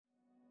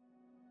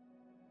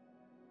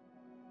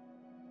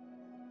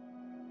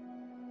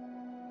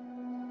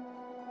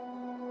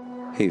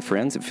Hey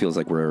friends, it feels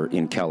like we're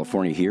in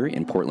California here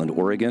in Portland,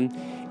 Oregon,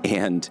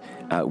 and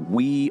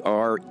we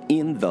are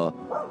in the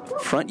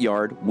front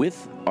yard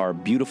with our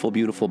beautiful,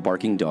 beautiful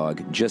barking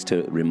dog, just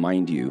to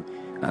remind you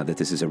that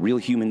this is a real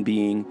human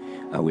being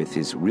with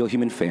his real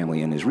human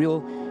family and his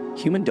real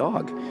human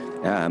dog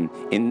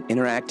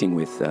interacting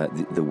with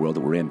the world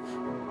that we're in.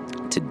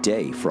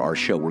 Today, for our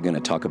show, we're going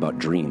to talk about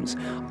dreams.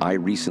 I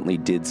recently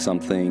did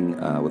something,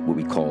 what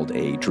we called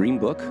a dream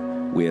book,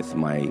 with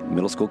my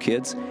middle school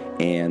kids,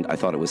 and I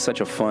thought it was such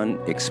a fun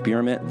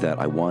experiment that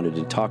I wanted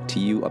to talk to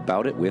you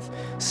about it with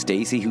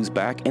Stacy, who's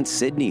back, and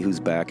Sydney, who's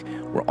back.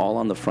 We're all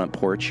on the front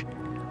porch.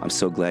 I'm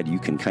so glad you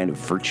can kind of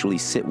virtually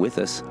sit with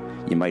us.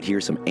 You might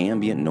hear some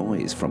ambient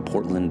noise from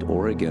Portland,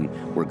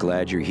 Oregon. We're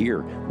glad you're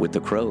here with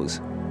the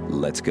crows.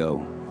 Let's go.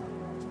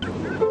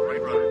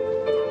 Right rudder.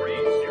 30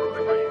 degrees.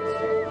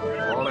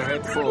 All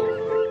ahead full.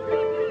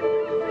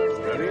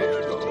 Steady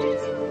as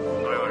goes.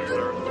 Aye, aye,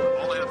 sir.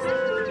 All ahead full.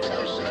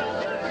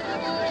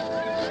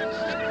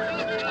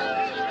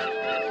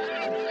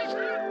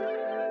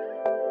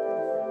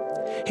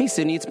 Hey,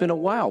 Sydney, it's been a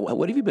while.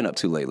 What have you been up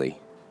to lately?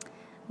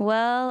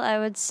 Well, I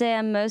would say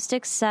I'm most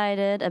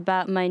excited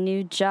about my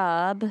new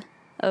job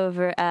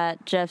over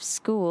at Jeff's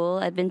school.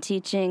 I've been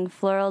teaching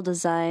floral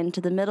design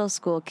to the middle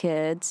school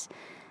kids,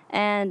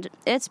 and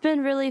it's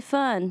been really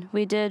fun.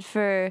 We did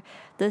for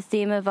the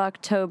theme of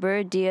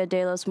October, Dia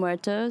de los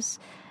Muertos,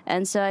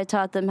 and so I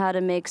taught them how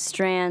to make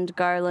strand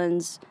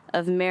garlands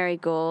of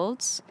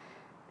marigolds,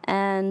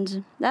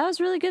 and that was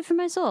really good for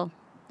my soul.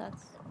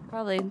 That's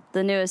probably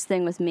the newest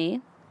thing with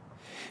me.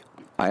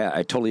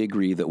 I totally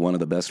agree that one of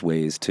the best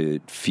ways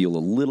to feel a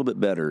little bit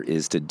better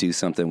is to do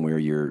something where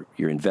you're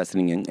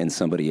investing in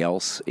somebody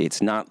else.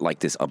 It's not like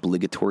this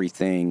obligatory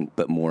thing,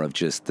 but more of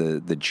just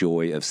the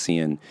joy of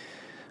seeing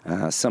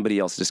somebody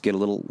else just get a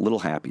little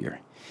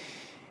happier.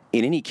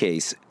 In any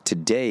case,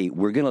 today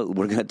we're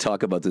gonna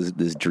talk about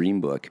this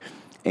dream book,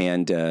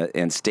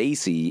 and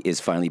Stacy is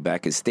finally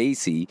back. As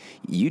Stacy,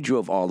 you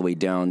drove all the way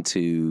down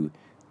to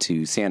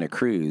Santa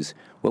Cruz.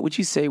 What would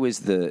you say was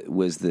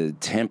the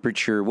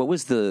temperature? What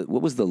was the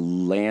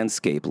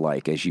landscape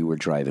like as you were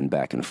driving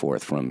back and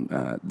forth from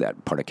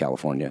that part of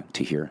California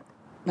to here?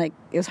 Like,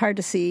 it was hard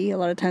to see a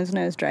lot of times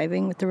when I was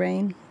driving with the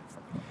rain.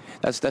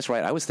 That's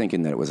right. I was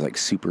thinking that it was like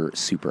super,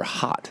 super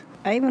hot.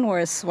 I even wore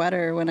a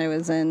sweater when I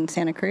was in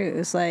Santa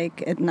Cruz.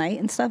 Like, at night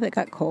and stuff, it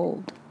got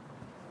cold.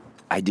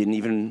 I didn't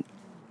even...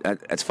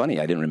 That's funny.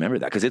 I didn't remember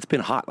that because it's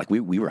been hot. Like,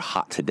 we were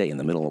hot today in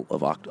the middle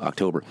of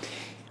October.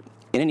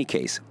 In any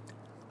case,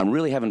 I'm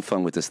really having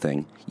fun with this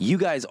thing. You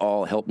guys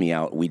all helped me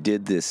out. We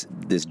did this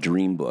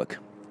dream book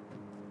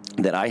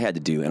that I had to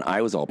do, and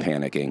I was all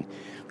panicking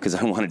because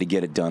I wanted to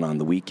get it done on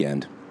the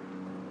weekend.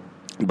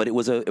 But it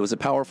was a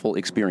powerful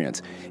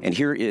experience. And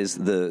here is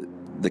the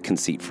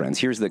conceit, friends.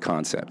 Here's the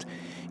concept.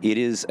 It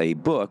is a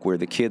book where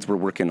the kids were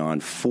working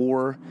on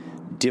 4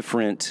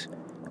 different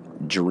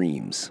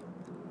dreams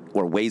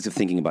or ways of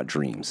thinking about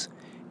dreams.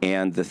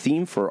 And the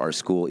theme for our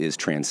school is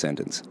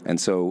transcendence.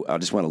 And so I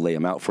just want to lay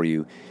them out for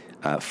you.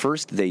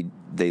 First, they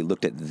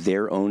looked at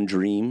their own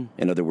dream.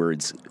 In other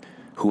words,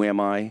 who am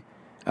I?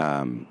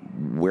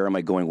 Where am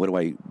I going? What do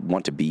I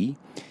want to be?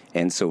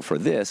 And so for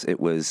this, it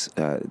was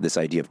this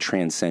idea of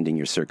transcending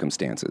your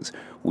circumstances.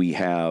 We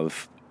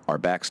have our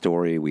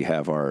backstory, we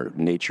have our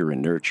nature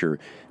and nurture,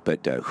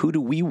 but who do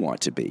we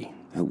want to be?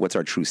 What's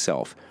our true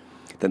self?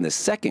 Then the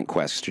second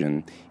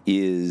question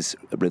is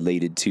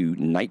related to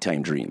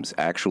nighttime dreams,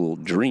 actual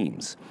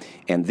dreams.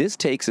 And this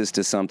takes us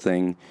to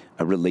something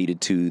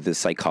related to the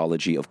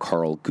psychology of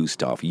Carl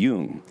Gustav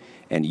Jung.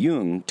 And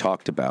Jung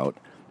talked about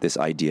this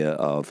idea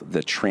of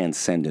the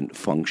transcendent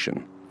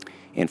function.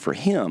 And for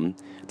him,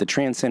 the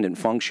transcendent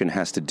function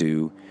has to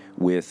do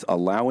with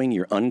allowing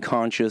your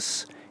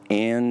unconscious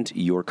and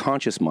your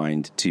conscious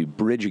mind to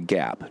bridge a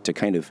gap, to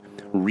kind of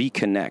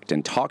reconnect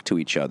and talk to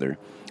each other.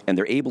 And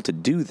they're able to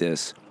do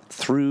this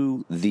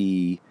through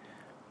the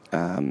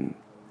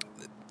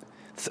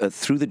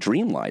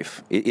dream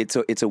life.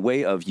 It's a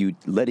way of you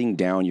letting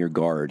down your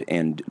guard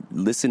and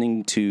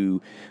listening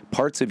to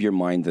parts of your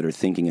mind that are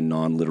thinking in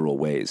non-literal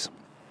ways.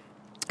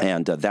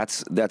 And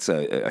that's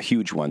a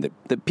huge one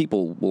that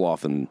people will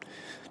often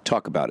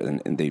talk about,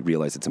 and they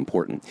realize it's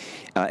important.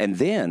 And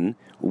then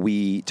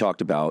we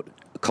talked about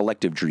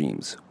collective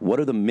dreams. What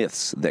are the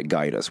myths that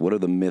guide us? What are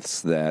the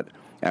myths that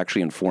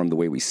actually inform the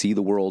way we see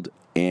the world?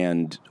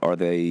 And are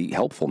they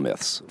helpful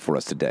myths for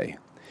us today?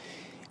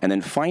 And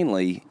then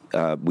finally,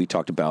 we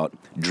talked about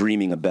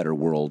dreaming a better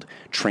world,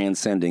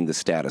 transcending the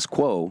status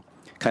quo,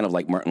 kind of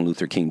like Martin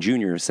Luther King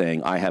Jr.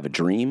 saying, I have a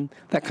dream,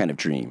 that kind of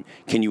dream.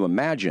 Can you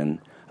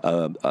imagine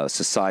a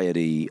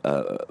society,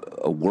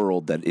 a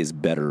world that is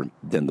better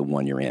than the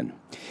one you're in?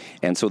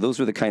 And so those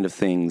are the kind of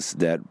things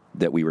that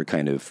we were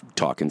kind of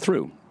talking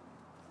through.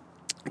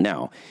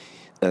 Now,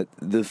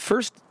 the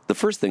first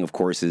thing, of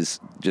course,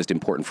 is just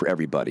important for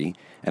everybody,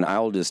 and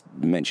I'll just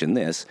mention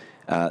this,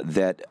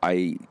 that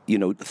I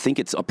think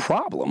it's a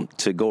problem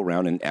to go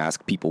around and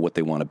ask people what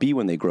they want to be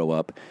when they grow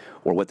up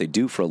or what they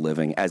do for a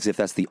living as if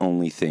that's the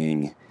only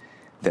thing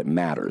that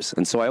matters.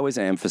 And so I always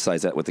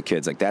emphasize that with the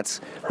kids. Like,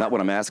 that's not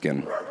what I'm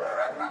asking.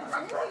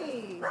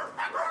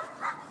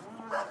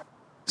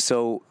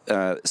 So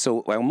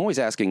I'm always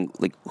asking,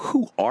 like,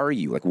 who are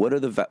you? Like, what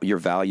are your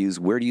values?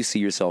 Where do you see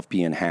yourself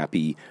being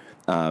happy?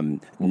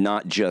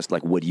 Not just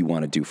like, what do you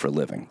want to do for a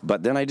living?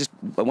 But then I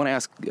want to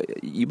ask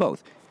you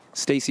both,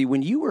 Stacy,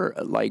 when you were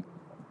like,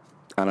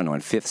 I don't know,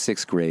 in 5th,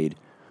 6th grade,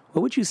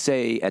 what would you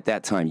say at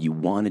that time you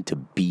wanted to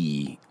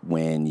be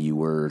when you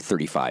were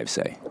 35,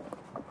 say?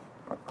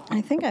 I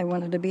think I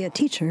wanted to be a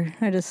teacher.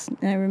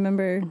 I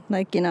remember,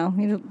 like,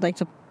 you like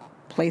to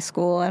play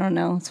school. I don't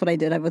know. That's what I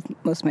did with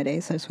most of my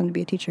days. I just wanted to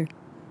be a teacher.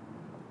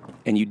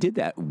 And you did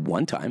that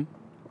one time.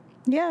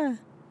 Yeah.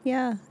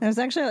 It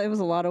was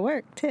a lot of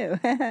work, too.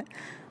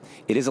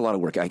 It is a lot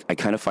of work. I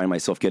kind of find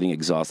myself getting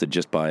exhausted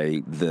just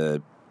by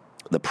the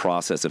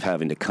process of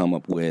having to come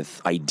up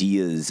with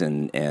ideas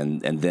and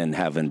then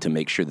having to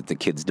make sure that the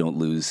kids don't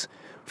lose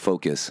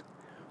focus.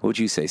 What would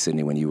you say,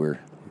 Sydney, when you were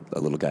a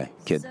little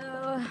kid?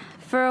 So,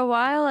 for a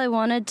while, I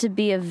wanted to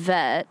be a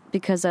vet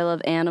because I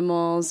love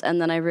animals,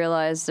 and then I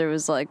realized there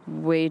was, like,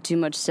 way too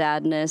much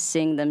sadness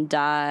seeing them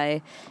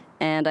die,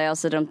 and I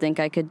also don't think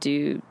I could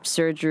do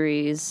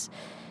surgeries,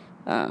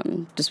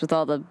 just with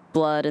all the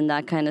blood and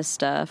that kind of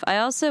stuff. I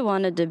also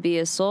wanted to be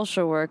a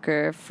social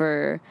worker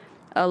for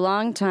a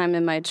long time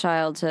in my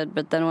childhood,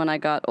 but then when I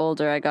got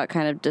older, I got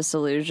kind of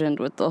disillusioned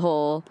with the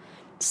whole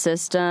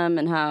system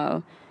and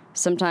how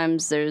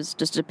sometimes there's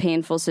just a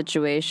painful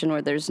situation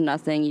where there's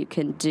nothing you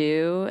can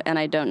do, and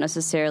I don't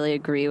necessarily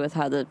agree with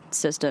how the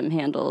system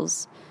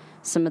handles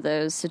some of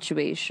those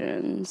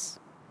situations.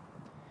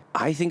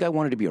 I think I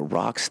wanted to be a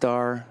rock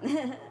star.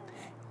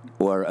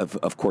 Or,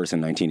 of course,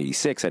 in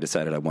 1986, I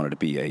decided I wanted to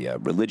be a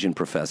religion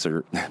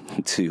professor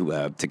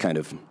to kind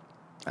of,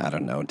 I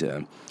don't know,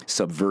 to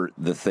subvert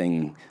the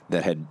thing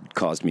that had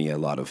caused me a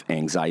lot of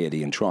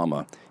anxiety and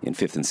trauma in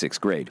 5th and 6th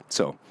grade.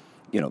 So,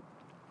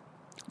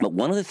 but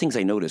one of the things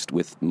I noticed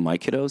with my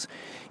kiddos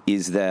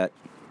is that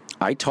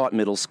I taught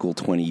middle school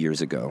 20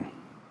 years ago,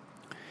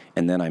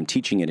 and then I'm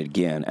teaching it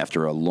again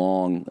after a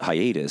long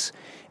hiatus,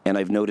 and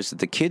I've noticed that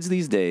the kids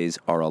these days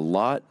are a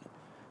lot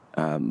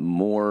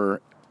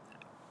more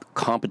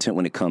competent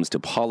when it comes to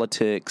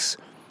politics,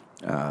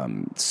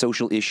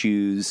 social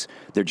issues.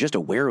 They're just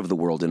aware of the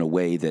world in a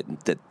way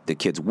that the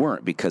kids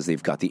weren't, because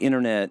they've got the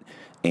internet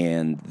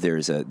and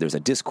there's a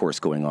discourse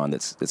going on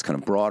that's kind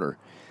of broader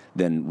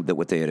than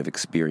what they had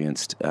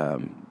experienced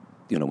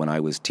when I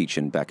was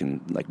teaching back in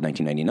like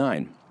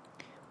 1999.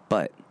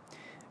 But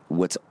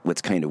what's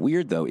kind of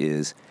weird though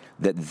is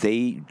that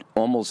they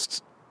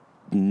almost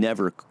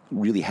never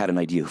really had an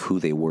idea of who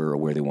they were or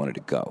where they wanted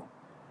to go.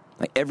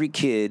 Like, every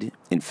kid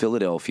in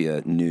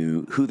Philadelphia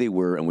knew who they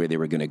were and where they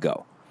were going to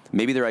go.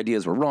 Maybe their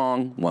ideas were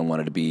wrong. One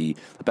wanted to be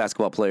a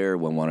basketball player,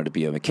 one wanted to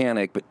be a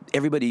mechanic, but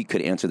everybody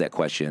could answer that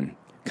question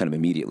kind of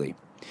immediately.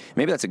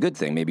 Maybe that's a good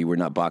thing. Maybe we're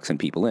not boxing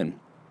people in.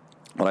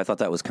 Well, I thought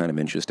that was kind of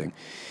interesting.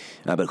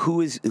 But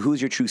who is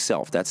your true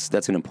self?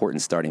 That's an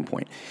important starting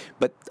point.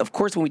 But, of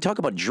course, when we talk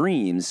about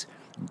dreams,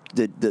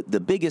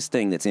 the biggest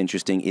thing that's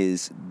interesting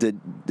is the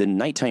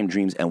nighttime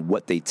dreams and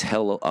what they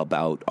tell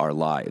about our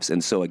lives.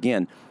 And so,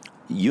 again,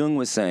 Jung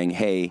was saying,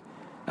 hey,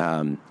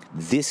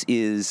 this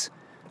is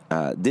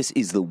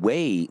the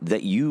way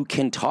that you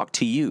can talk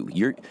to you.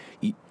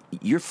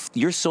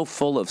 You're so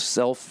full of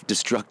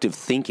self-destructive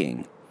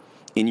thinking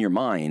in your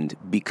mind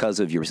because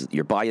of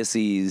your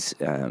biases,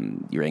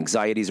 your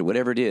anxieties, or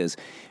whatever it is.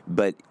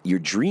 But your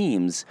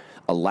dreams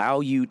allow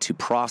you to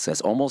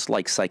process, almost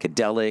like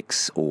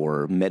psychedelics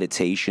or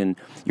meditation.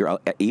 You're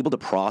able to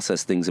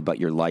process things about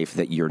your life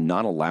that you're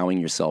not allowing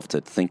yourself to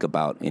think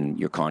about in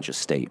your conscious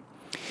state.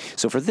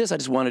 So for this, I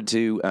just wanted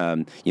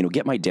to,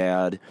 get my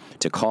dad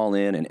to call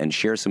in and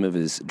share some of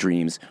his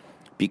dreams,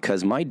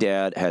 because my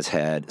dad has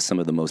had some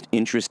of the most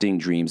interesting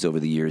dreams over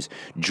the years,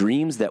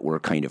 dreams that were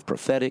kind of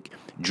prophetic,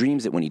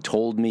 dreams that when he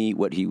told me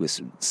what he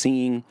was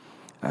seeing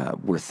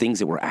were things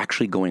that were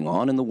actually going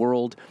on in the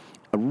world,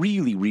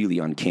 really, really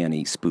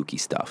uncanny, spooky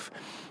stuff.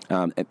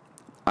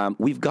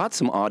 We've got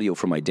some audio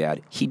from my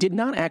dad. He did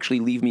not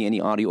actually leave me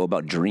any audio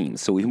about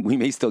dreams, so we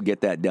may still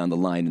get that down the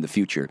line in the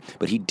future.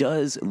 But he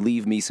does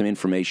leave me some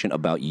information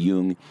about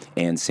Jung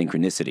and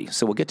synchronicity.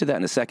 So we'll get to that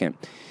in a second.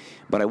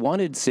 But I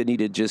wanted Sydney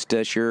to just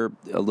share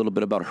a little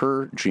bit about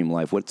her dream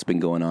life, what's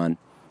been going on,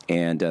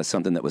 and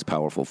something that was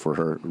powerful for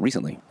her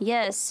recently.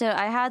 Yes, so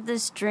I had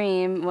this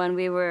dream when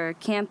we were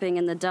camping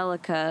in the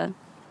Delica.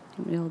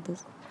 Let me hold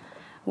this.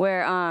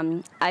 Where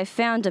I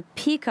found a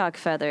peacock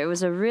feather. It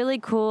was a really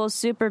cool,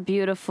 super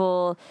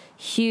beautiful,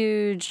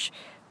 huge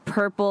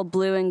purple,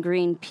 blue, and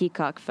green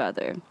peacock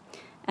feather.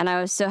 And I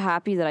was so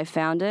happy that I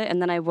found it.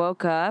 And then I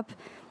woke up,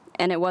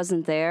 and it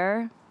wasn't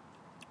there.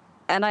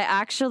 And I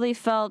actually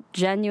felt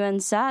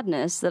genuine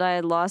sadness that I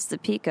had lost the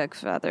peacock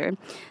feather.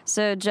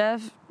 So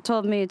Jeff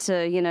told me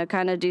to,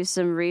 kind of do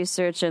some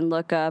research and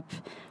look up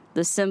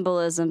the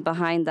symbolism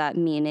behind that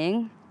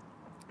meaning.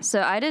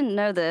 So I didn't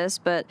know this,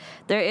 but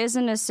there is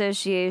an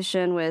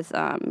association with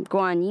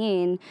Guan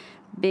Yin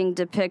being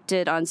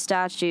depicted on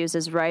statues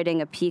as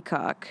riding a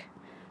peacock.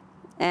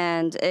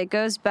 And it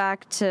goes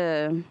back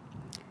to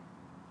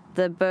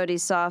the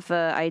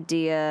bodhisattva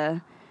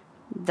idea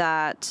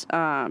that,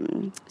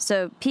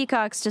 so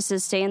peacocks, to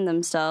sustain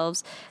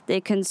themselves,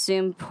 they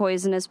consume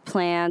poisonous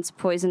plants,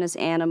 poisonous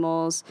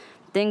animals,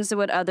 things that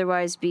would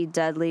otherwise be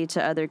deadly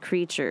to other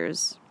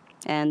creatures.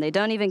 And they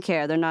don't even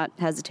care. They're not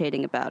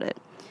hesitating about it.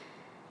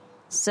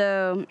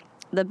 So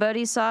the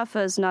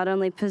bodhisattvas not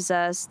only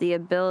possess the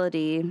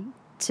ability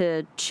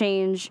to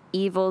change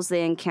evils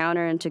they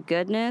encounter into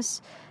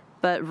goodness,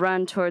 but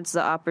run towards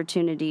the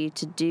opportunity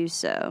to do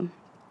so.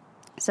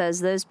 It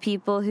says, those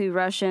people who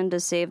rush in to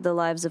save the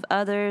lives of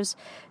others,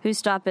 who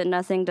stop at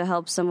nothing to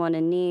help someone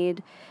in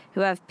need,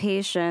 who have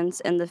patience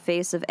in the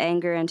face of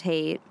anger and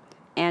hate,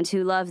 and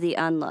who love the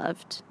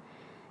unloved.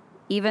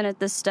 Even at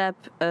the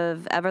step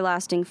of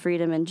everlasting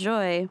freedom and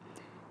joy,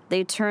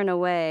 they turn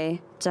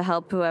away to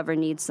help whoever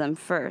needs them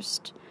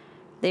first.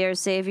 They are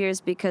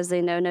saviors because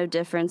they know no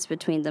difference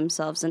between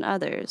themselves and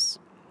others.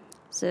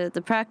 So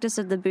the practice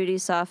of the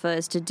bodhisattva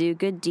is to do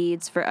good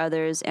deeds for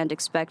others and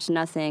expect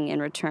nothing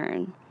in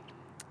return.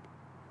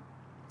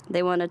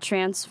 They want to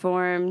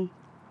transform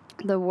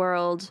the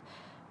world,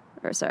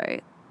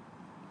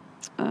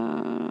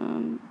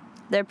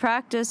 their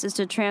practice is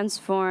to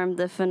transform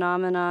the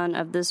phenomenon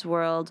of this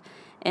world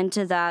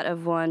into that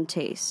of one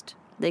taste.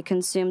 They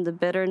consume the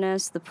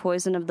bitterness, the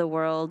poison of the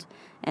world,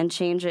 and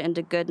change it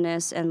into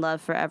goodness and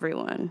love for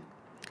everyone.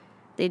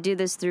 They do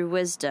this through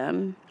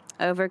wisdom,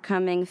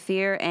 overcoming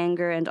fear,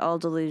 anger, and all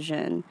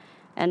delusion,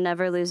 and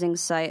never losing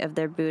sight of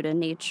their Buddha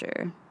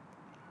nature.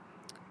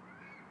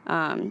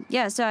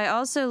 So I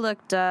also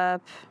looked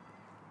up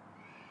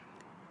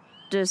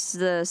just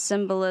the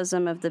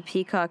symbolism of the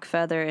peacock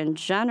feather in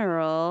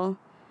general,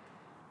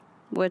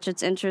 which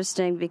it's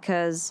interesting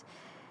because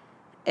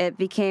it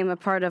became a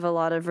part of a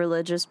lot of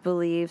religious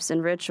beliefs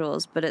and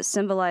rituals, but it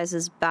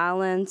symbolizes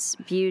balance,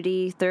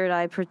 beauty, third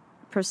eye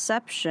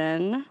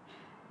perception,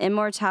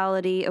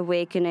 immortality,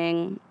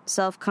 awakening,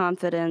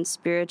 self-confidence,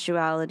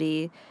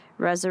 spirituality,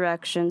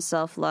 resurrection,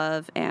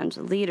 self-love, and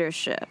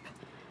leadership.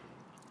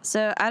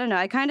 So, I don't know,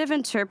 I kind of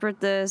interpret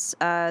this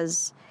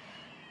as,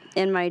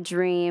 in my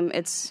dream,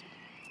 it's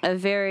a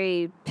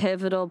very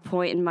pivotal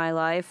point in my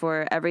life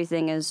where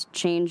everything is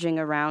changing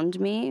around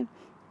me.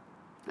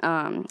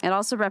 It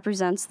also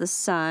represents the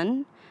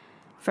sun,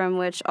 from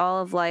which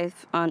all of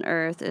life on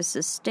Earth is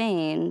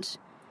sustained,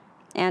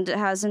 and it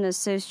has an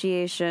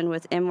association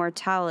with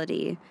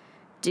immortality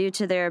due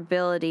to their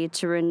ability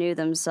to renew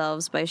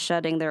themselves by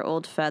shedding their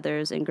old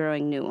feathers and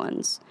growing new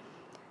ones.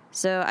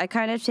 So I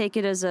kind of take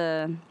it as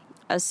a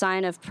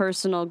sign of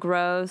personal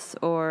growth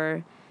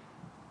or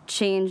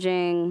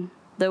changing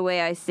the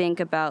way I think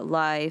about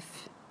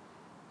life.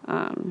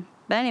 But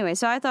anyway,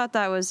 so I thought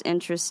that was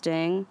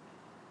interesting.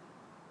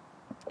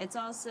 It's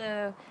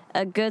also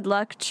a good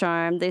luck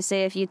charm. They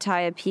say if you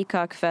tie a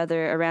peacock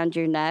feather around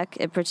your neck,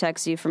 it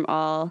protects you from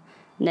all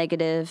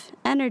negative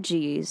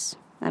energies.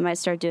 I might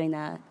start doing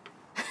that.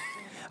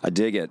 I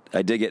dig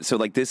it. So,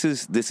 like, this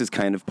is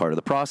kind of part of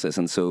the process.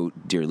 And so,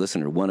 dear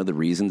listener, one of the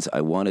reasons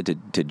I wanted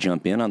to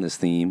jump in on this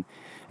theme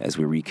as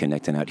we're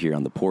reconnecting out here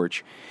on the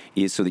porch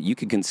is so that you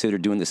could consider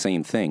doing the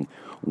same thing.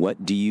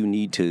 What do you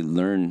need to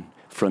learn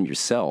from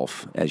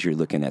yourself as you're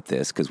looking at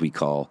this? Because we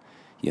call,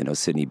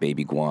 Sydney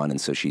Baby Guan, and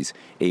so she's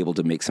able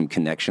to make some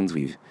connections.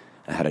 We've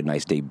had a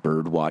nice day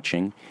bird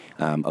watching.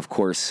 Of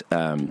course,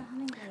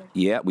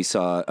 we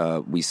saw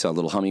a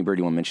little hummingbird.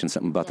 You want to mention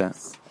something about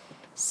that?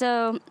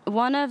 So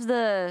one of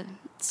the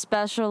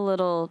special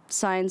little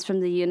signs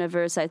from the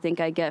universe I think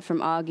I get from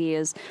Augie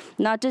is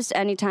not just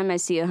anytime I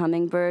see a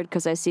hummingbird,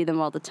 because I see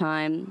them all the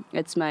time.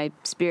 It's my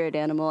spirit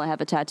animal. I have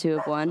a tattoo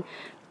of one.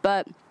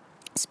 But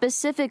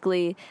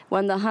specifically,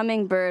 when the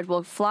hummingbird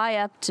will fly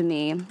up to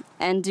me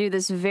and do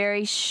this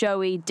very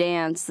showy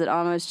dance that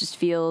almost just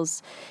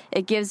feels,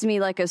 it gives me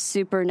like a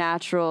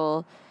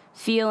supernatural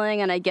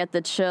feeling, and I get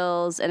the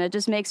chills, and it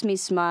just makes me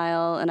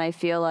smile, and I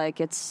feel like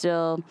it's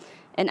still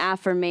an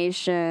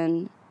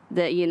affirmation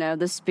that,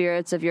 the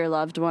spirits of your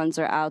loved ones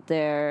are out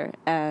there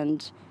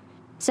and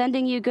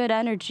sending you good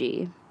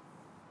energy.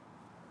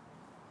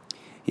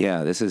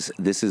 Yeah, this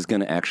is going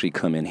to actually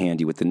come in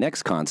handy with the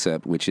next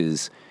concept, which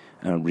is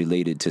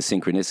related to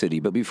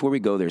synchronicity. But before we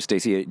go there,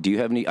 Stacey, do you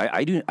have any?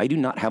 I do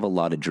not have a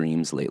lot of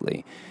dreams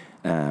lately,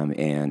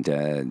 and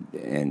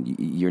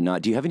you're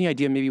not. Do you have any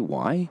idea maybe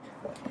why?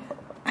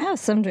 I have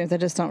some dreams. I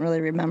just don't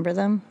really remember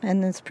them,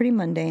 and it's pretty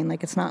mundane.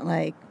 Like, it's not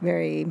like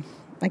very.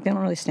 Like, they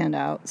don't really stand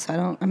out,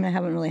 so I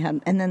haven't really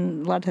had... And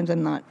then a lot of times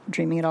I'm not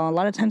dreaming at all. A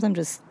lot of times I'm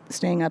just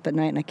staying up at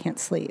night and I can't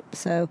sleep.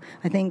 So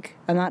I think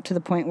I'm not to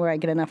the point where I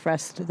get enough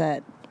rest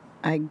that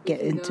I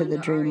get into the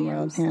dream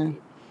world. Yeah.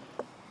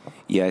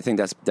 Yeah, I think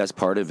that's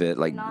part of it.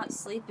 Like, not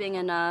sleeping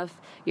enough,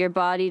 your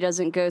body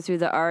doesn't go through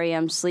the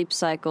REM sleep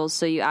cycles,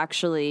 so you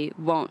actually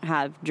won't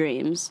have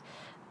dreams.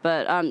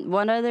 But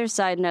one other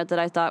side note that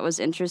I thought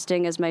was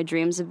interesting is my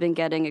dreams have been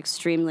getting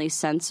extremely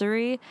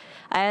sensory.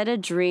 I had a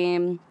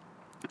dream...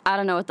 I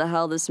don't know what the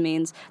hell this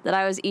means, that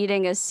I was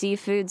eating a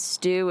seafood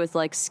stew with,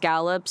 like,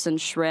 scallops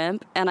and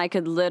shrimp, and I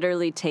could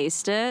literally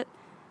taste it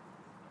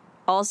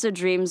also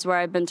dreams where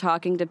I've been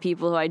talking to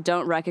people who I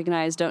don't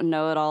recognize, don't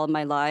know at all in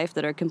my life,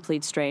 that are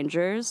complete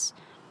strangers.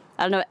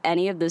 I don't know what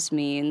any of this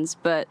means,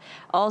 but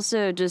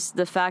also just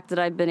the fact that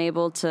I've been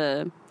able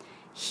to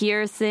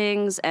hear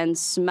things and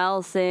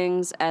smell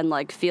things and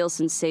like feel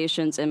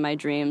sensations in my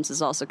dreams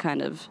is also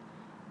kind of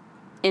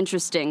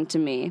interesting to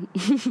me.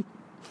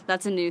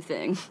 That's a new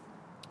thing.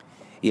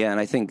 Yeah, and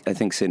I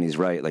think Sydney's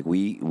right. Like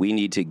we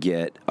need to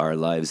get our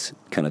lives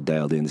kind of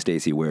dialed in,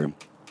 Stacey, where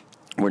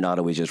we're not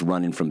always just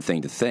running from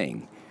thing to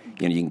thing.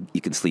 You know, you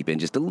can sleep in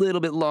just a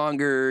little bit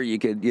longer. You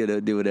could,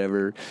 do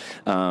whatever.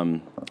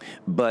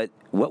 But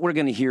what we're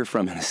going to hear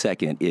from in a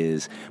second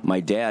is my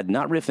dad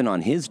not riffing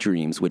on his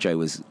dreams, which I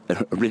was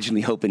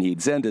originally hoping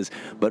he'd send us,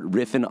 but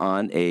riffing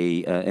on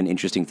an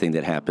interesting thing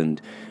that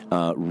happened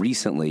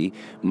recently.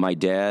 My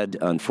dad,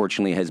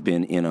 unfortunately, has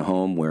been in a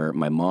home where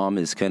my mom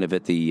is kind of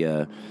at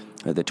the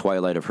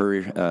twilight of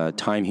her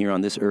time here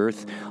on this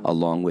earth,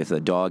 along with a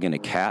dog and a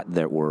cat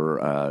that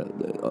were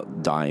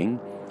dying.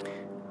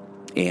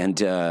 And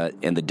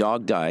the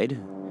dog died.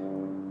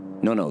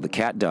 No, the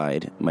cat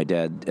died. My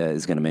dad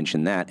is going to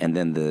mention that. And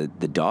then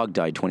the dog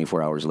died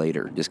 24 hours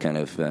later, just kind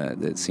of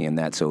seeing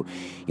that. So,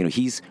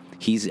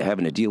 he's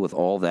having to deal with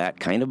all that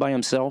kind of by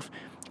himself.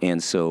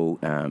 And so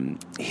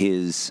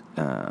his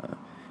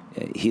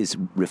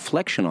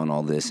reflection on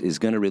all this is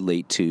going to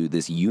relate to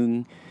this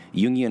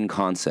Jungian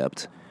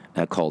concept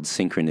called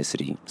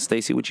synchronicity.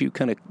 Stacey, would you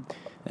kind of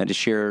just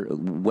share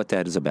what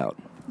that is about?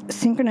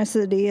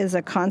 Synchronicity is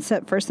a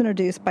concept first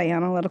introduced by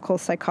analytical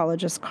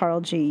psychologist Carl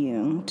G.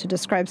 Jung to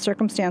describe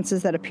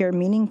circumstances that appear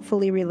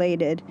meaningfully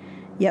related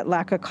yet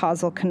lack a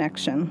causal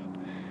connection.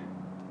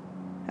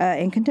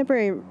 In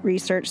contemporary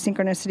research,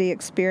 synchronicity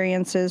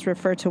experiences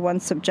refer to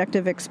one's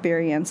subjective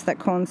experience that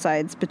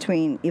coincides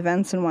between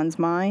events in one's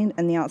mind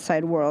and the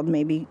outside world,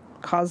 may be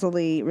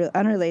causally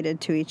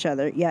unrelated to each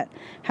other, yet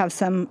have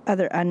some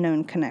other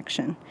unknown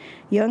connection.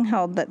 Jung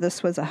held that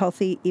this was a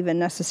healthy, even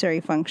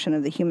necessary function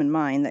of the human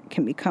mind that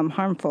can become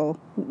harmful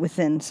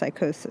within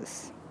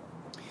psychosis.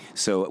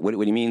 So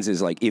what he means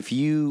is, like, if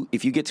you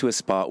get to a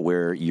spot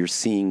where you're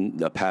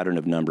seeing a pattern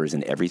of numbers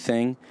in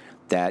everything,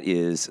 that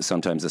is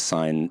sometimes a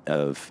sign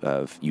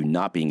of you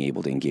not being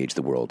able to engage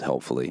the world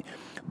helpfully.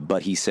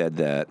 But he said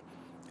that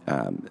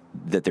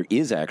there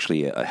is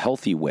actually a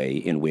healthy way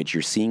in which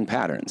you're seeing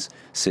patterns.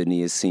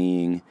 Sydney is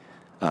seeing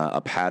a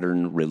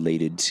pattern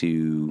related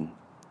to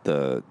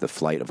the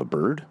flight of a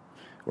bird,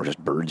 or just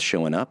birds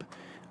showing up.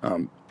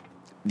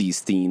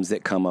 These themes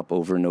that come up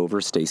over and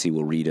over. Stacey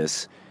will read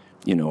us,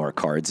 our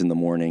cards in the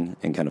morning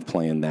and kind of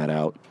playing that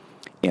out.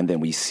 And then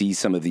we see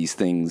some of these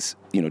things,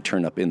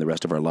 turn up in the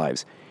rest of our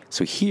lives.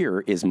 So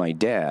here is my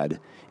dad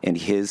and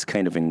his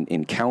kind of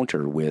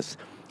encounter with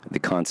the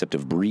concept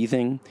of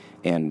breathing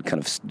and kind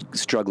of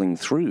struggling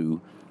through,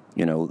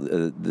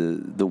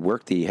 the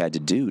work that he had to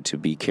do to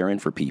be caring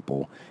for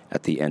people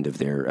at the end of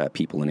their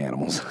people and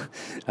animals,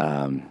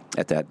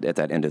 at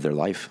that end of their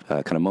life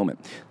kind of moment.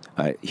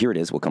 Here it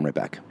is. We'll come right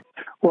back.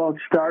 Well, it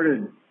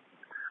started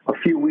a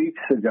few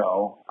weeks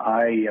ago.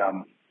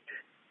 I'm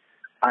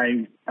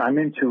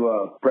into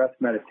a breath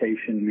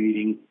meditation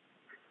meeting,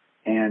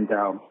 and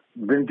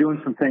been doing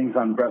some things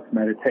on breath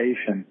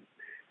meditation,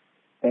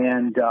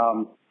 and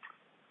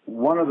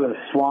one of the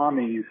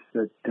swamis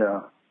that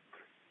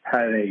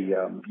had a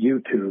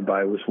YouTube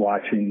I was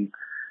watching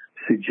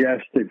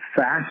suggested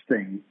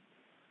fasting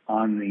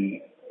on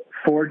the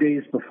 4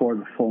 days before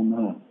the full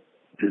moon,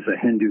 which is a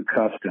Hindu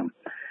custom.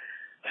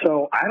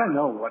 So I don't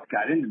know what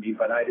got into me,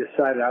 but I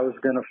decided I was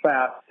going to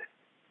fast.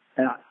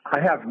 And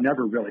I have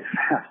never really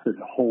fasted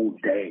a whole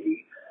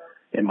day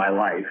in my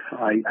life.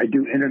 I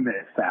do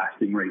intermittent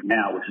fasting right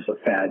now, which is a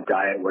fad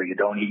diet where you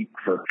don't eat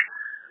for...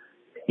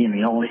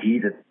 you only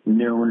eat at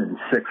noon and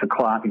 6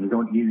 o'clock, and you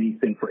don't eat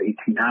anything for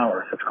 18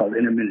 hours. It's called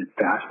intermittent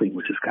fasting,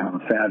 which is kind of a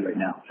fad right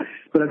now.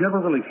 But I've never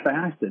really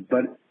fasted.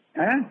 But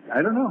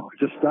I don't know. I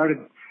just started,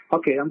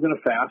 okay, I'm going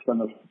to fast.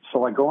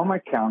 So I go on my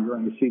calendar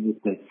and I see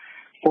that the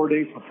 4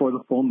 days before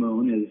the full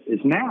moon is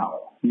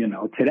now,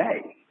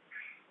 today.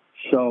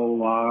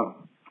 So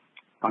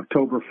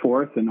October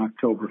 4th and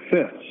October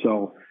 5th.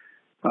 So,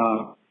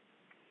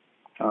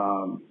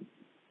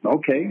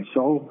 okay,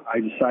 so I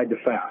decide to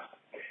fast.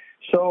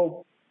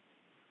 So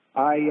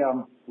I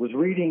was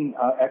reading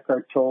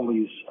Eckhart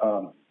Tolle's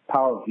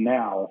Power of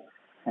Now,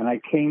 and I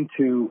came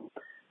to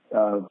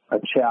a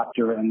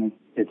chapter, and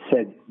it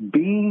said,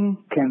 being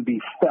can be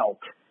felt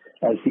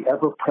as the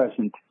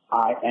ever-present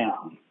I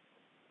am,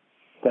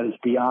 that is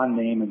beyond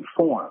name and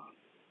form.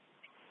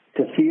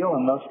 To feel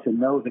and thus to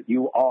know that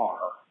you are,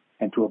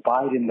 and to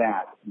abide in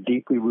that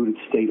deeply rooted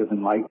state of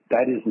enlightenment,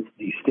 that is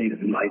the state of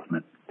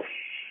enlightenment.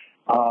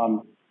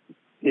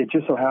 It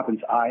just so happens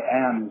I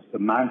am is the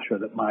mantra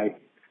that my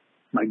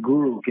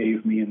guru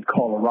gave me in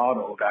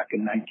Colorado back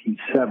in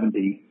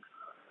 1970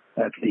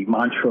 at the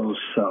Montrose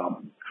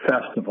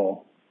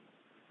Festival,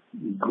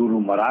 Guru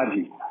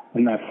Maharaji.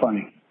 Isn't that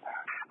funny?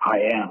 I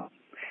am.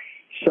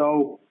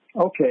 So,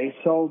 okay,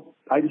 so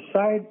I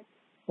decide,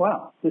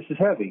 wow, this is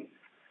heavy.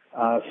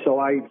 So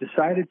I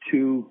decided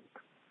to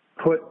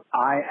put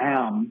I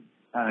am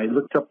I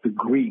looked up the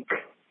Greek,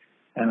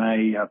 and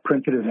I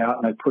printed it out,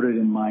 and I put it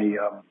in my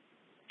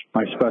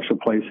my special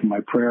place in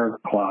my prayer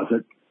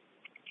closet.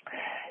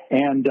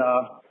 And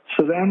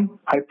so then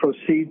I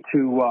proceed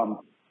to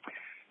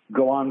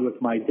go on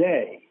with my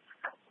day.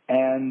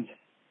 And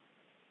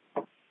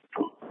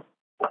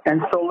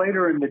so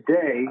later in the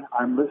day,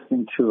 I'm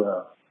listening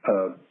to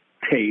a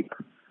tape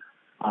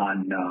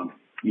on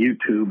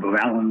YouTube of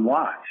Alan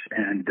Watts,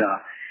 and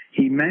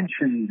he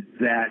mentioned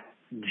that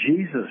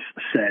Jesus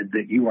said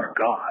that you are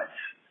God's.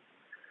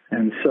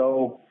 And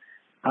so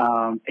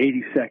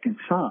 82nd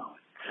Psalm.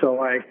 So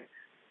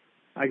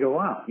I go,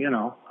 wow, you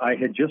know, I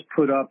had just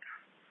put up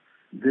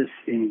this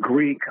in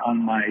Greek on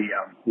my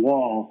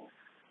wall,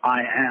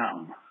 I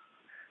am.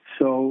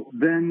 So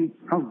then,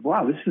 oh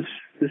wow,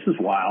 this is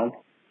wild.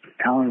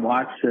 Alan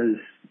Watts says,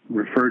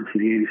 referred to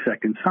the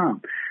 82nd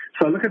Psalm.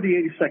 So I look at the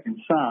 82nd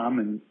Psalm,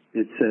 and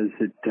it says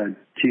that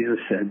Jesus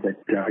said that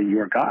you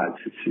are God's.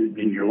 It's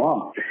in your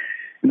law.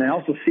 And I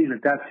also see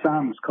that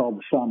psalm is called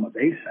the Psalm of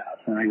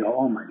Asaph. And I go,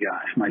 oh my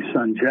gosh, my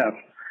son Jeff,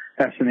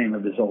 that's the name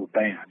of his old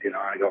band. You know,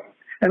 I go,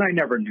 and I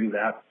never knew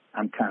that.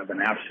 I'm kind of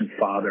an absent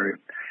father.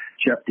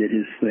 Jeff did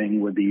his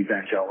thing with the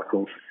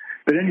evangelicals.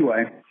 But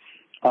anyway,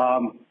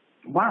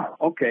 wow,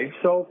 okay.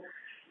 So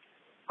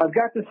I've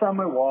got this on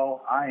my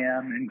wall, I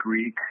am in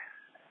Greek,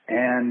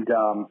 and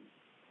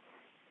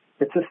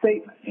it's a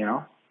statement, you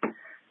know.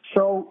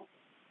 So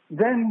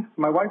then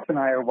my wife and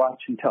I are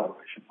watching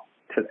television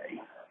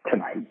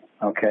tonight,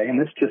 okay, and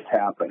this just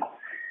happened.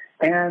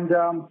 And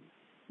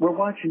we're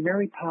watching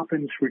Mary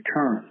Poppins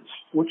Returns,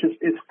 which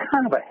it's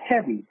kind of a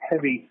heavy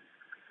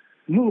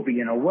movie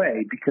in a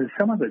way, because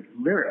some of the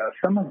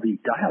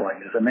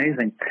dialogue is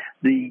amazing.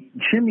 The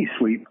chimney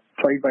sweep,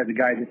 played by the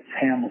guy that's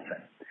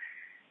Hamilton,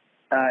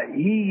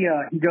 he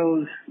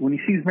goes, when he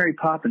sees Mary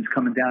Poppins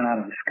coming down out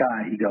of the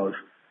sky, he goes,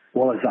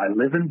 well, as I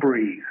live and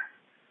breathe.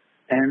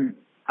 And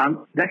I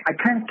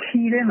kind of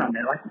keyed in on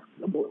it. Like,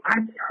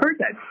 I've heard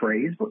that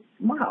phrase, but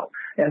wow,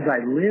 as I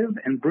live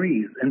and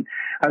breathe. And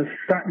I was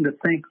starting to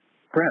think,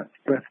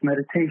 breath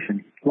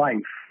meditation, life,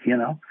 you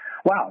know.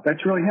 Wow,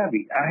 that's really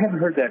heavy. I haven't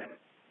heard that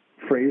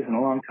phrase in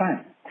a long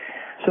time.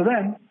 So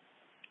then,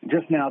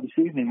 just now this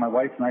evening, my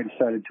wife and I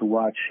decided to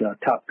watch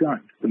Top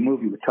Gun, the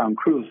movie with Tom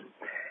Cruise.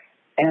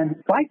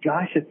 And by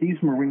gosh, if these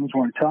Marines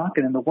weren't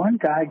talking, and the one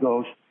guy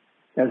goes,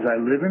 as I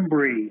live and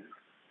breathe.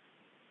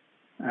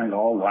 And I go,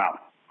 oh wow,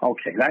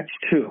 okay, that's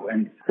 2,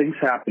 and things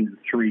happen in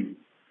 3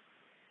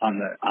 in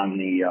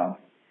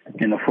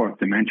the 4th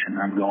dimension.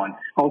 I'm going,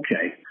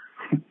 okay.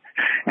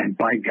 And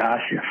by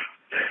gosh, if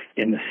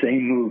in the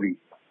same movie,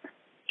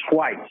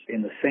 twice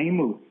in the same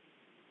movie,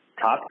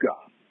 Top Gun,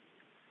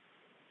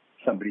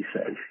 somebody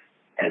says,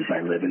 as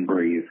I live and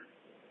breathe.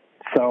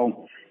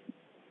 So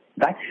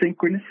that's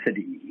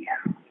synchronicity.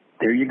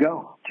 There you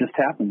go. Just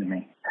happened to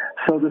me.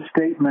 So the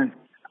statement,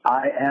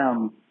 I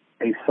am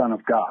a son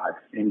of God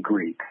in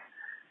Greek,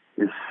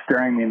 is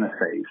staring me in the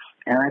face.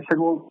 And I said,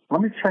 well,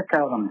 let me check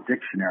out on the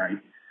dictionary.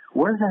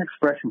 Where does that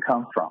expression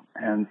come from?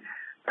 And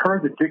per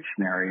the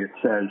dictionary, it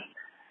says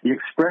the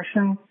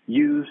expression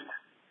used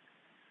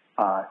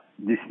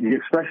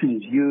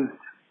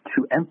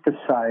to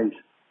emphasize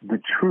the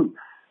truth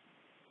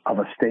of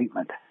a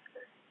statement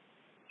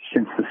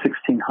since the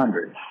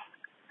 1600s.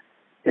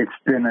 It's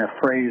been a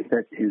phrase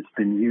that has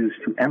been used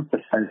to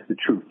emphasize the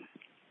truth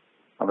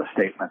of a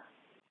statement.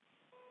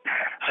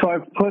 So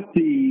I've put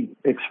the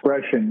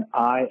expression,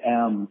 I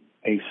am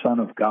a son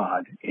of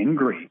God, in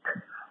Greek,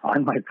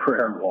 on my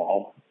prayer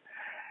wall.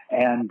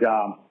 And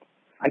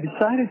I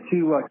decided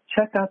to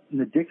check out in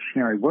the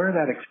dictionary where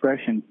that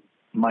expression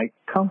might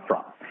come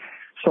from.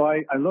 So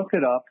I look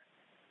it up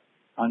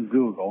on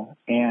Google,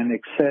 and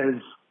it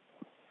says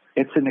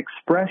it's an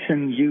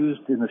expression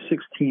used in the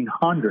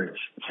 1600s,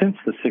 since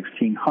the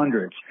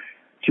 1600s,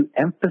 to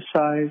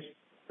emphasize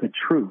the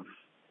truth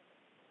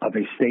of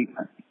a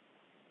statement.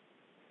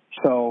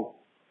 So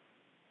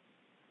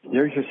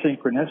there's your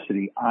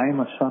synchronicity. I am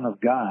a son of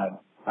God.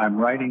 I'm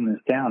writing this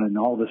down, and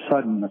all of a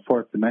sudden the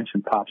 4th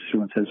dimension pops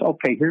through and says,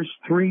 okay, here's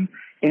 3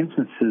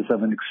 instances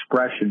of an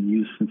expression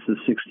used since the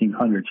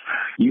 1600s.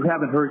 You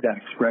haven't heard that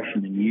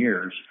expression in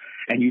years,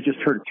 and you just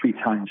heard it 3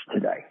 times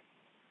today.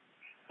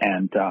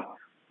 And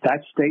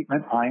that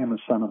statement, I am a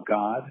son of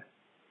God,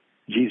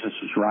 Jesus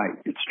is right.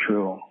 It's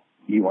true.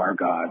 You are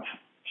God's.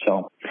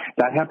 So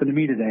that happened to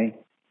me today.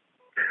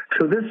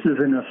 So this is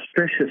an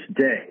auspicious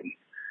day,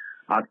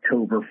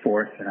 October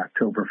 4th and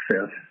October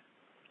 5th.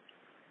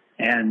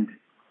 And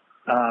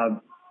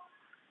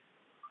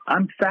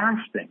I'm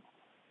fasting.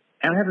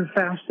 And I haven't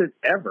fasted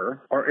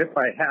ever, or if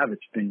I have,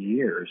 it's been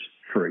years,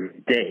 for a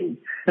day.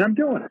 And I'm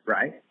doing it,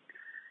 right?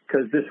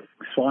 Because this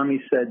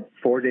Swami said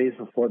 4 days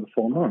before the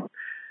full moon.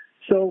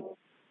 So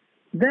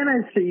then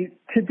I see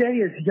today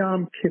is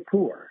Yom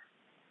Kippur,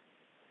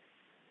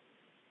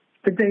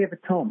 the Day of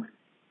Atonement,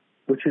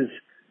 which is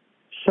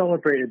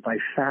celebrated by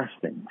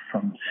fasting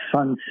from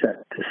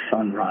sunset to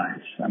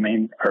sunrise. I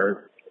mean,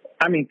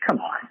 come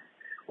on.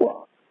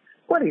 Well,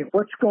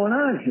 what's going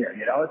on here?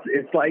 You know,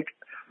 it's like,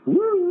 woo,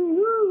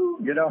 woo,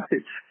 you know,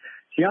 it's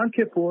Yom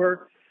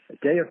Kippur,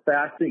 a day of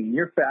fasting, and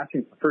you're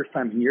fasting for the first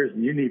time in years,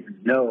 and you didn't even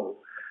know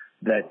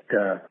that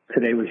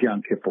today was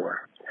Yom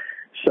Kippur.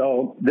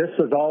 So this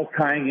is all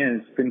tying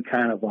in. It's been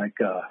kind of like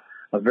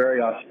a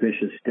very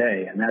auspicious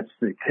day, and that's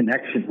the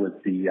connection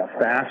with the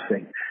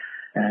fasting.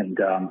 And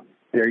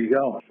there you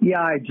go.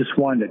 Yeah, I just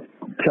wanted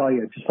to tell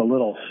you just a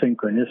little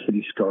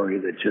synchronicity story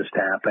that just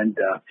happened.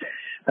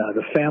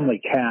 The family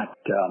cat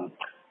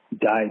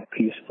died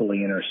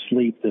peacefully in her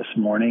sleep this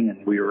morning,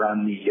 and we were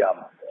on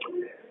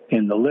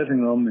in the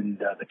living room, and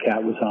the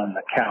cat was on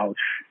the couch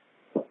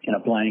in a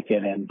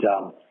blanket, and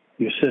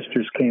your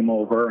sisters came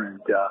over and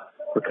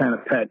were kind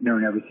of petting her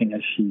and everything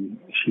as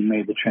she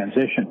made the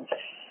transition.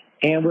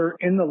 And we're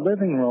in the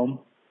living room,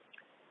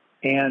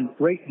 and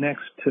right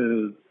next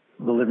to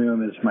the living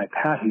room is my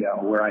patio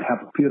where I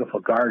have a beautiful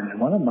garden. And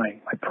one of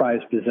my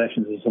prized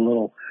possessions is a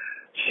little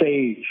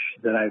sage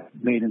that I've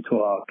made into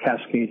a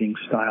cascading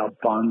style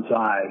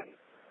bonsai,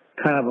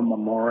 kind of a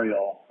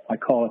memorial. I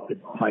call it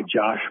my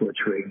Joshua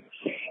tree.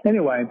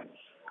 Anyway,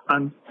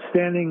 I'm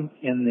standing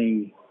in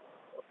the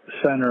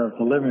center of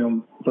the living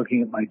room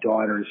looking at my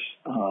daughters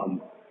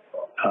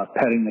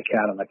petting the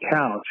cat on the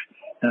couch.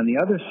 And on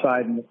the other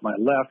side, with my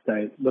left,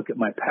 I look at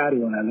my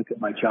patio and I look at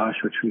my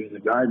Joshua tree in the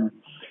garden.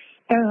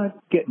 And I'm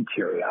getting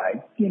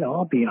teary-eyed.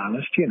 I'll be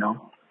honest,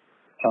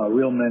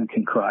 real men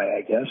can cry,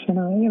 I guess. And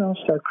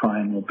I, start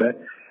crying a little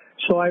bit.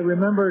 So I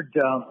remembered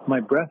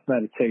my breath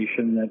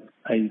meditation that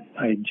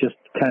I just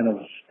kind of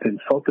been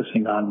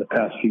focusing on the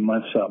past few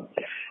months.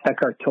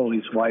 Eckhart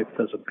Tolle's wife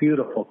does a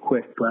beautiful,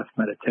 quick breath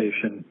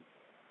meditation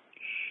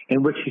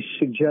in which she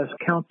suggests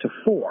count to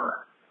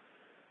 4.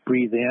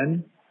 Breathe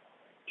in,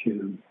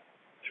 2,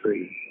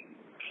 3,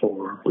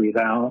 4. Breathe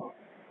out,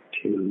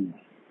 2,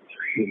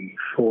 3,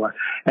 4.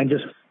 And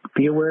just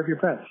be aware of your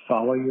breath.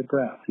 Follow your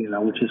breath,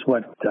 which is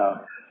what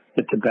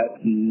the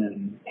Tibetan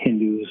and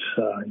Hindus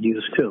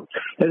use too.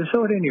 And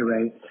so at any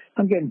rate,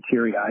 I'm getting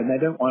teary-eyed, and I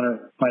didn't want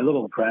to, my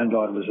little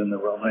granddaughter was in the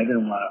room, and I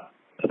didn't want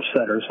to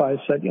upset her. So I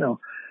said,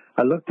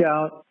 I looked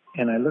out,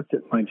 and I looked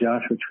at my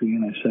Joshua tree,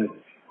 and I said,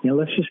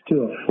 let's just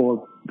do a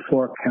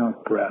 4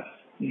 count breath.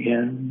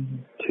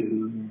 In,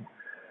 2,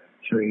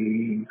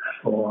 3,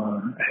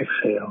 4.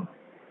 Exhale,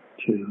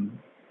 2,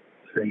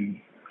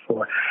 3,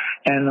 4.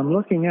 And I'm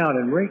looking out,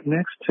 and right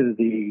next to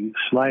the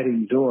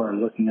sliding door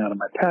looking out of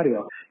my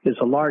patio is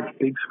a large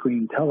big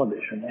screen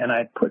television. And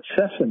I put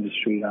Sesame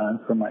Street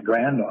on for my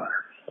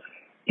granddaughter.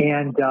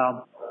 And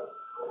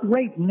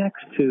right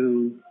next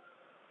to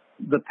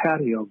the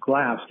patio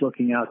glass,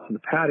 looking out to the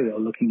patio,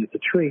 looking at the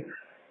tree,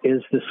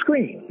 is the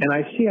screen. And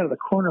I see out of the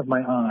corner of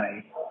my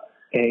eye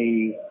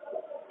a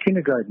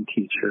kindergarten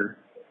teacher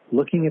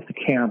looking at the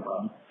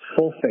camera,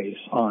 full face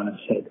on, and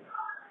said,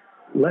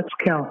 let's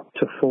count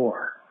to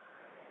 4.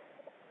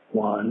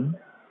 1,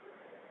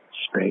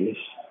 space,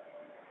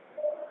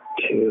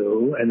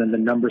 2, and then the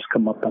numbers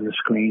come up on the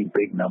screen,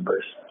 big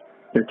numbers.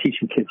 They're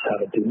teaching kids how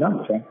to do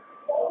numbers, right?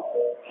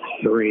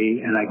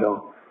 3, and I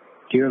go,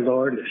 dear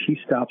Lord, if she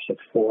stops at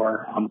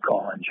 4, I'm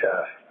calling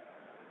Jeff.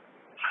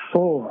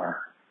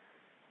 4.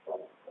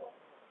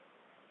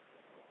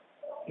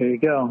 There you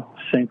go,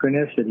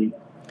 synchronicity.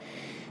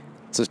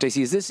 So,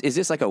 Stacy, is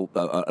this like a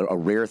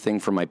rare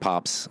thing for my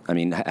pops? I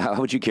mean, how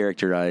would you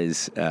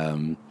characterize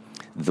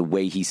the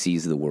way he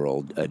sees the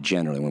world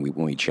generally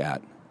when we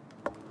chat?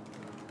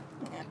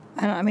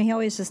 I don't know, he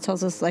always just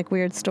tells us like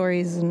weird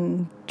stories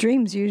and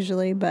dreams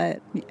usually,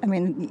 but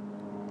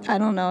I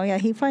don't know. Yeah,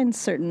 he finds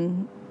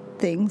certain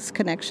things,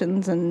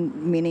 connections and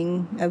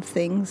meaning of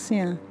things.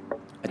 Yeah.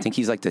 I think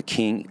he's like the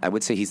king. I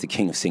would say he's the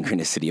king of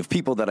synchronicity. Of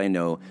people that I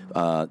know,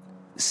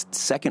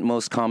 second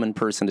most common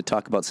person to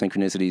talk about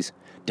synchronicities,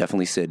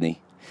 definitely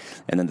Sydney.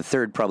 And then the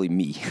third, probably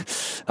me,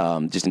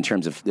 just in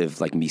terms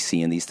of like me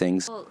seeing these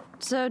things.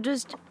 So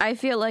I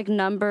feel like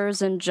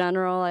numbers in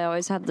general, I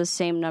always have the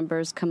same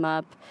numbers come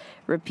up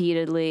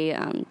repeatedly.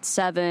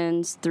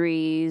 7s,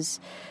 3s,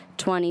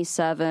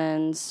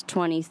 27s,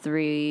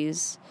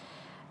 23s.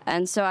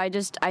 And so I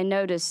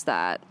noticed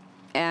that.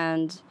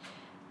 And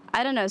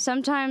I don't know,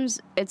 sometimes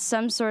it's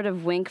some sort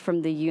of wink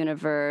from the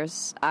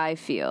universe, I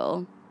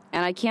feel.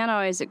 And I can't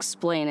always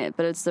explain it,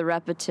 but it's the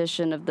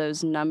repetition of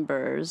those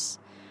numbers.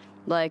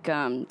 Like,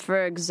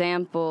 for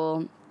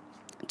example,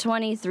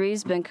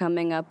 23's been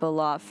coming up a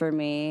lot for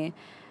me.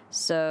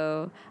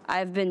 So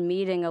I've been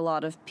meeting a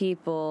lot of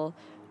people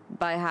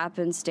by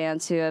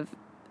happenstance who have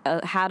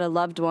had a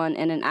loved one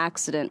in an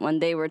accident when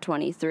they were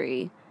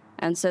 23.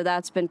 And so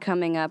that's been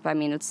coming up.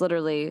 It's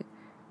literally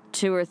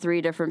 2 or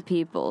 3 different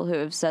people who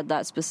have said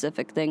that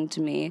specific thing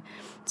to me.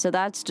 So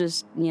that's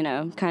just,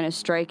 kind of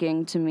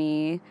striking to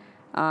me.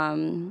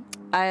 I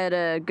had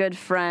a good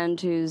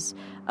friend whose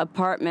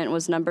apartment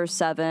was number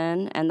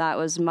 7, and that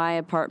was my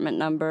apartment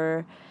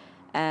number.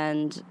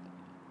 And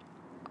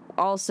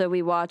also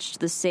we watched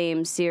the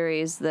same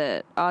series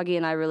that Augie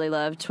and I really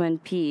love, Twin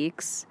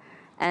Peaks.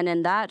 And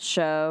in that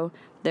show,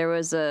 there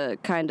was a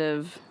kind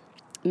of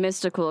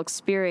mystical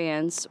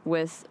experience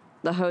with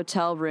the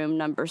hotel room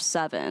number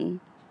 7.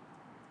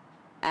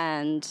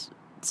 And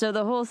so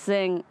the whole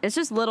thing, it's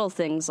just little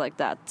things like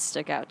that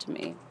stick out to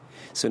me.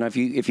 So now if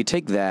you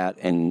take that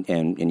and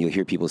you'll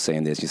hear people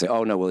saying this, you say,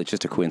 oh, no, well, it's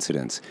just a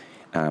coincidence.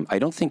 I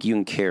don't think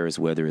Jung cares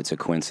whether it's a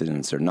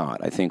coincidence or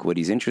not. I think what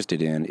he's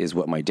interested in is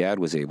what my dad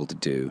was able to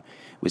do,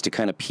 was to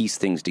kind of piece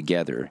things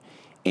together.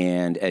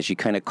 And as you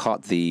kind of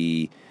caught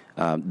the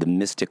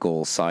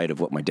mystical side of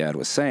what my dad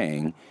was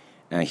saying,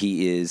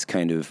 he is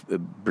kind of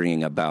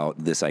bringing about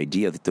this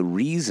idea that the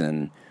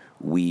reason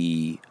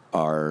we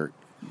are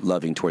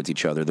loving towards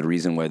each other, the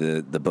reason why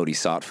the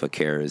Bodhisattva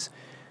cares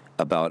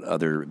about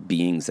other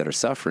beings that are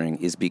suffering,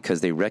 is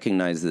because they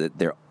recognize that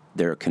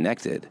they're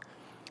connected.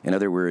 In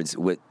other words,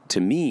 what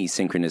to me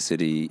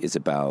synchronicity is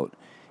about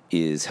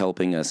is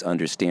helping us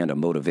understand a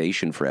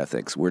motivation for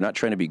ethics. We're not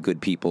trying to be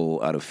good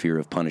people out of fear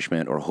of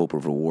punishment or hope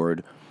of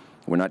reward.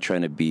 We're not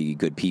trying to be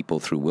good people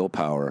through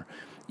willpower.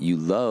 You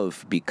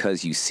love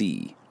because you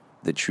see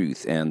the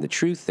truth. And the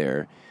truth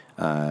there,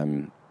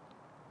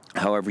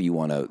 however you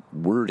want to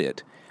word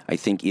it, I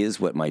think is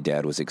what my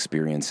dad was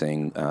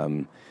experiencing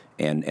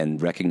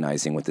and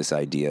recognizing with this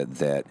idea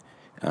that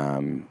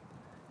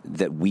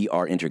that we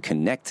are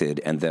interconnected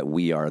and that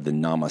we are the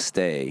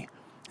namaste.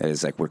 That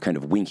is like we're kind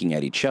of winking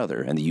at each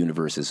other and the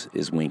universe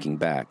is winking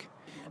back.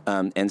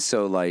 And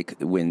so like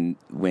when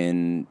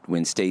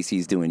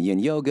Stacy's doing yin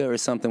yoga or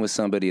something with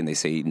somebody and they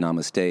say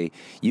namaste,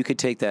 you could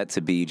take that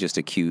to be just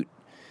a cute,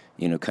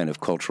 kind of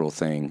cultural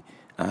thing.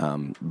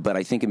 But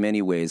I think in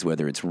many ways,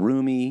 whether it's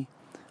Rumi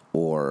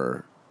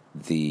or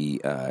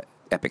the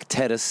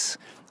Epictetus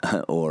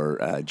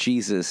or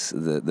Jesus,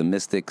 the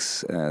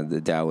mystics,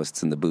 the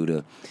Taoists and the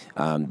Buddha,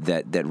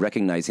 that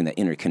recognizing that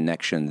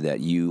interconnection, that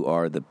you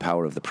are the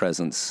power of the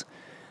presence,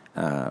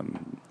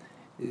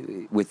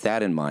 with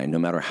that in mind, no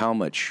matter how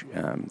much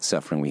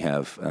suffering we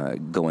have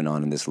going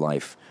on in this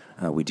life,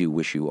 we do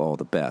wish you all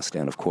the best.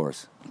 And of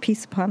course,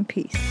 peace upon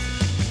peace.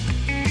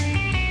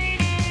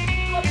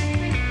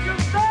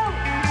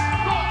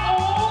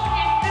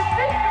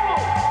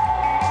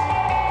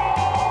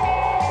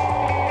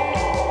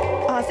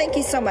 Thank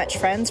you so much,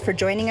 friends, for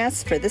joining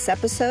us for this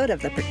episode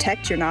of the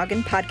Protect Your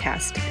Noggin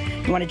podcast.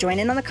 You want to join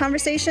in on the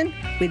conversation?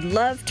 We'd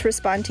love to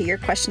respond to your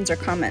questions or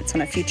comments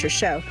on a future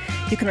show.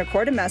 You can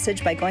record a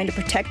message by going to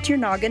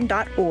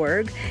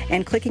protectyournoggin.org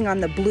and clicking on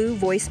the blue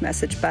voice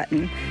message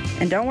button.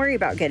 And don't worry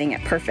about getting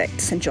it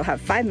perfect, since you'll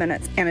have 5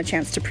 minutes and a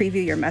chance to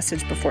preview your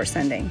message before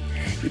sending.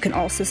 You can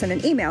also send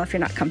an email if you're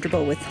not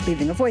comfortable with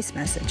leaving a voice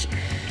message.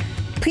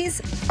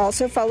 Please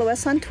also follow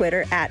us on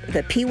Twitter at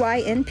the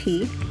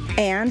PYNP,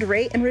 and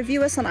rate and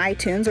review us on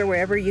iTunes or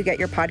wherever you get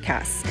your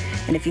podcasts.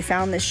 And if you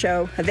found this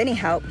show of any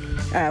help,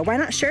 why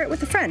not share it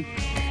with a friend?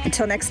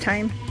 Until next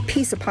time,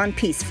 peace upon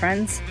peace,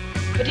 friends.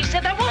 But he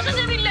said there wasn't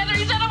any letter.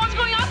 He said I was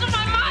going out of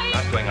my mind.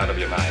 Not going out of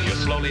your mind. You're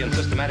slowly and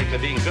systematically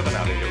being driven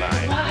out of your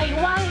mind.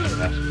 Why?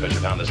 That's because you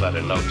found this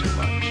letter no too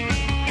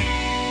much.